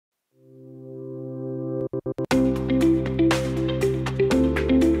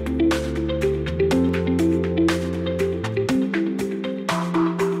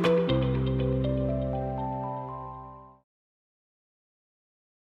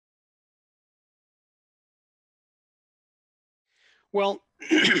Well,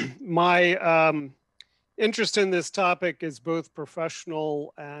 my interest in this topic is both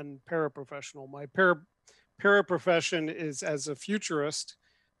professional and paraprofessional. My paraprofession is as a futurist.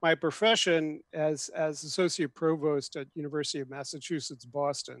 My profession as associate provost at University of Massachusetts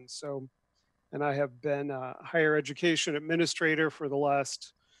Boston. So, and I have been a higher education administrator for the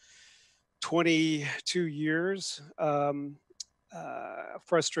last 22 years.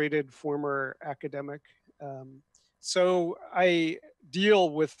 Frustrated former academic. Um, so I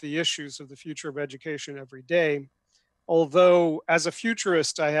deal with the issues of the future of education every day. Although, as a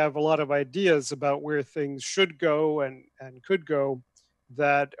futurist, I have a lot of ideas about where things should go and could go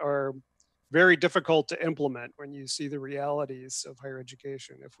that are very difficult to implement when you see the realities of higher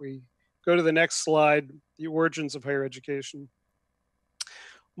education. If we go to the next slide, the origins of higher education.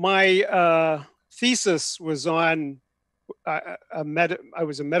 My thesis was on I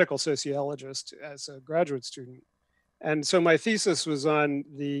was a medical sociologist as a graduate student. And so my thesis was on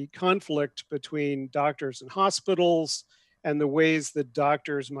the conflict between doctors and hospitals and the ways that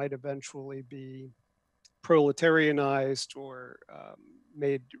doctors might eventually be proletarianized or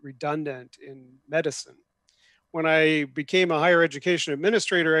made redundant in medicine. When I became a higher education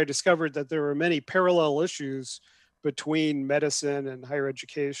administrator, I discovered that there were many parallel issues between medicine and higher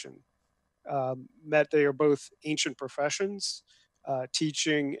education. They are both ancient professions,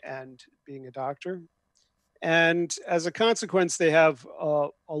 teaching and being a doctor. And as a consequence, they have a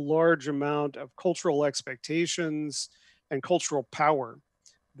large amount of cultural expectations and cultural power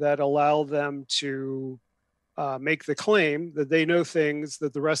that allow them to make the claim that they know things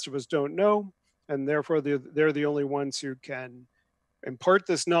that the rest of us don't know. And therefore, they're the only ones who can impart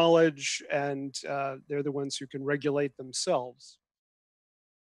this knowledge, and they're the ones who can regulate themselves.